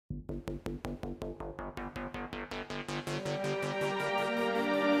One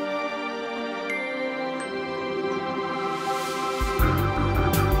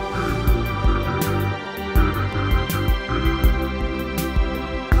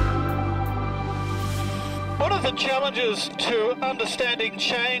of the challenges to understanding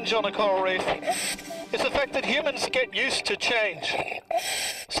change on a coral reef is the fact that humans get used to change.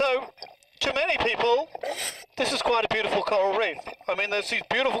 So, to many people, this is quite a beautiful coral reef. I mean, there's these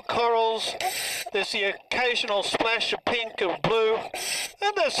beautiful corals, there's the occasional splash of pink or blue,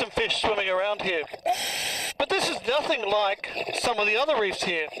 and there's some fish swimming around here. But this is nothing like some of the other reefs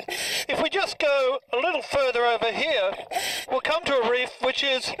here. If we just go a little further over here, we'll come to a reef which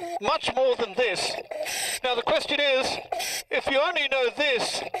is much more than this. Now the question is, if you only know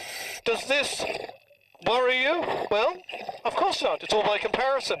this, does this worry you? Well, of course not. It's all by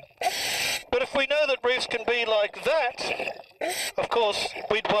comparison. But if we know that reefs can be like that, of course,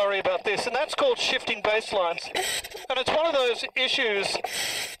 we'd worry about this. And that's called shifting baselines. And it's one of those issues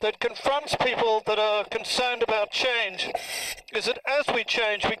that confronts people that are concerned about change, is that as we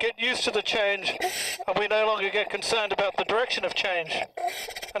change, we get used to the change, and we no longer get concerned about the direction of change.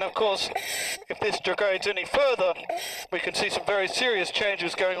 And of course, if this degrades any further, we can see some very serious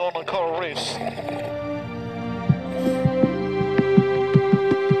changes going on coral reefs.